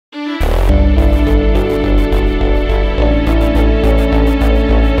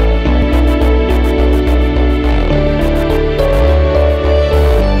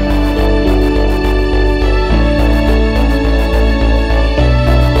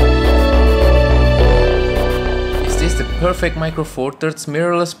perfect Micro Four Thirds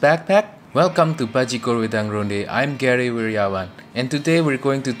mirrorless backpack? Welcome to Bajikor Wedang Ronde. I'm Gary Wiryawan, and today we're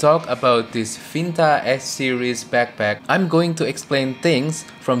going to talk about this Vinta S Series Backpack. I'm going to explain things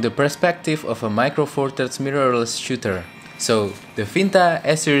from the perspective of a Micro Four Thirds mirrorless shooter. So, the Vinta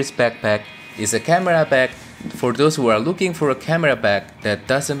S Series Backpack is a camera bag for those who are looking for a camera bag that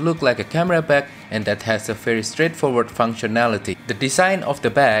doesn't look like a camera bag and that has a very straightforward functionality. The design of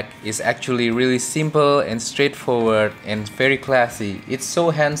the bag is actually really simple and straightforward and very classy. It's so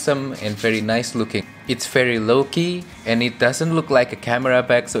handsome and very nice looking. It's very low-key and it doesn't look like a camera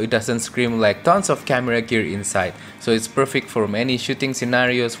bag, so it doesn't scream like tons of camera gear inside. So it's perfect for many shooting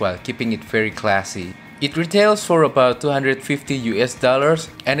scenarios while keeping it very classy. It retails for about $250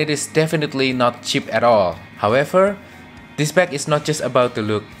 and it is definitely not cheap at all. However, this bag is not just about the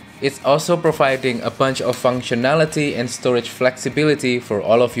look. It's also providing a bunch of functionality and storage flexibility for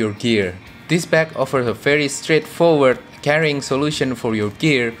all of your gear. This bag offers a very straightforward carrying solution for your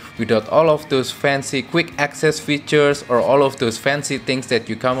gear without all of those fancy quick access features or all of those fancy things that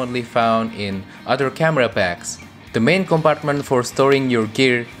you commonly found in other camera bags. The main compartment for storing your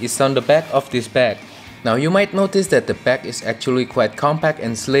gear is on the back of this bag. Now you might notice that the bag is actually quite compact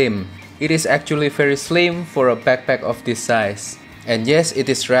and slim. It is actually very slim for a backpack of this size. And yes, it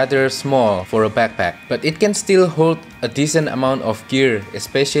is rather small for a backpack, but it can still hold a decent amount of gear,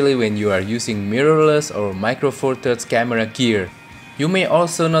 especially when you are using mirrorless or Micro Four Thirds camera gear. You may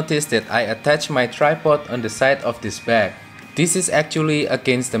also notice that I attach my tripod on the side of this bag. This is actually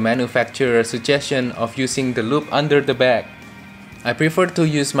against the manufacturer's suggestion of using the loop under the bag. I prefer to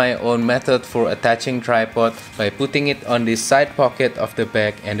use my own method for attaching tripod by putting it on this side pocket of the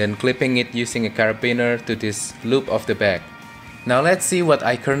bag and then clipping it using a carabiner to this loop of the bag. Now let's see what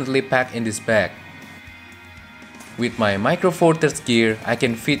I currently pack in this bag. With my Micro Four Thirds gear, I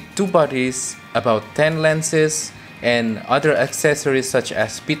can fit 2 bodies, about 10 lenses, and other accessories such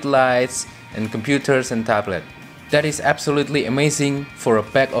as speed lights and computers and tablet. That is absolutely amazing for a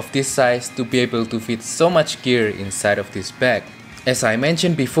bag of this size to be able to fit so much gear inside of this bag. As I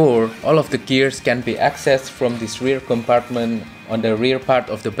mentioned before, all of the gears can be accessed from this rear compartment on the rear part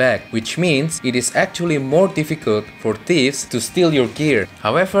of the bag, which means it is actually more difficult for thieves to steal your gear.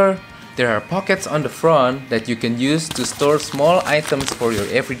 However, there are pockets on the front that you can use to store small items for your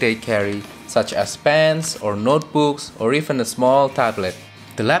everyday carry, such as pens or notebooks or even a small tablet.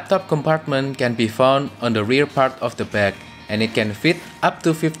 The laptop compartment can be found on the rear part of the bag and it can fit up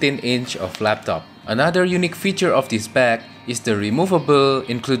to 15 inches of laptop. Another unique feature of this bag is the removable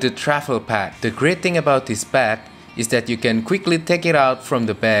included travel pack. The great thing about this bag is that you can quickly take it out from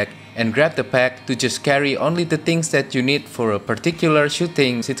the bag and grab the pack to just carry only the things that you need for a particular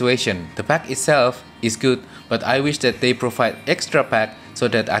shooting situation. The pack itself is good, but I wish that they provide extra pack so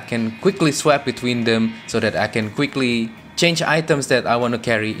that I can quickly swap between them, so that I can quickly change items that I want to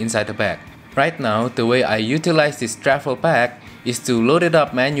carry inside the bag. Right now, the way I utilize this travel pack is to load it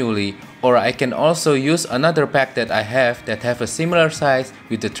up manually, or I can also use another pack that I have that have a similar size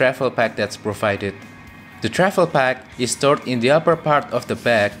with the travel pack that's provided. The travel pack is stored in the upper part of the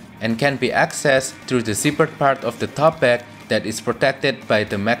bag and can be accessed through the zippered part of the top bag that is protected by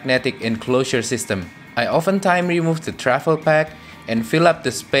the magnetic enclosure system. I oftentimes remove the travel pack and fill up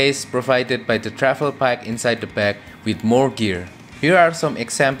the space provided by the travel pack inside the bag with more gear. Here are some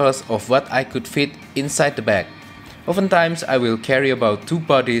examples of what I could fit inside the bag. Oftentimes I will carry about 2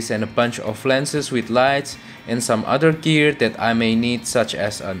 bodies and a bunch of lenses with lights and some other gear that I may need, such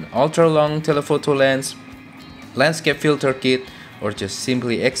as an ultra-long telephoto lens, landscape filter kit, or just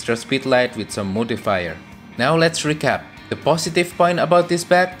simply extra speed light with some modifier. Now let's recap. The positive point about this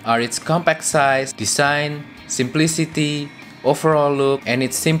bag are its compact size, design, simplicity, overall look, and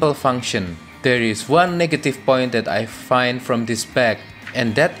its simple function. There is one negative point that I find from this bag,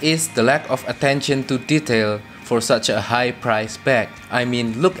 and that is the lack of attention to detail for such a high price bag. I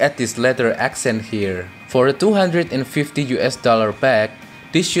mean, look at this leather accent here. For a $250 bag,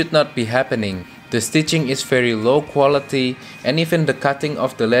 this should not be happening. The stitching is very low quality and even the cutting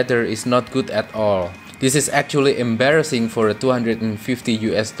of the leather is not good at all. This is actually embarrassing for a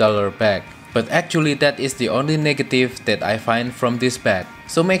 $250 bag. But actually that is the only negative that I find from this bag.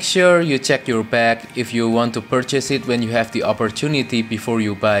 So make sure you check your bag if you want to purchase it when you have the opportunity before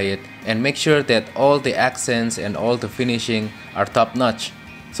you buy it, and make sure that all the accents and all the finishing are top notch.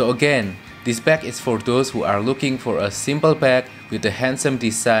 So again, this bag is for those who are looking for a simple bag with a handsome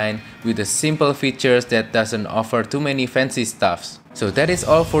design with the simple features that doesn't offer too many fancy stuffs. So that is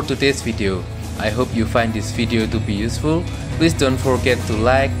all for today's video. I hope you find this video to be useful. Please don't forget to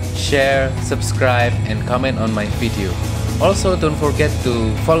like, share, subscribe and comment on my video. Also don't forget to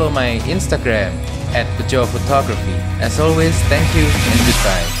follow my Instagram. at Peugeot Photography. As always, thank you and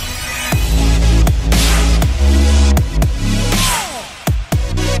goodbye.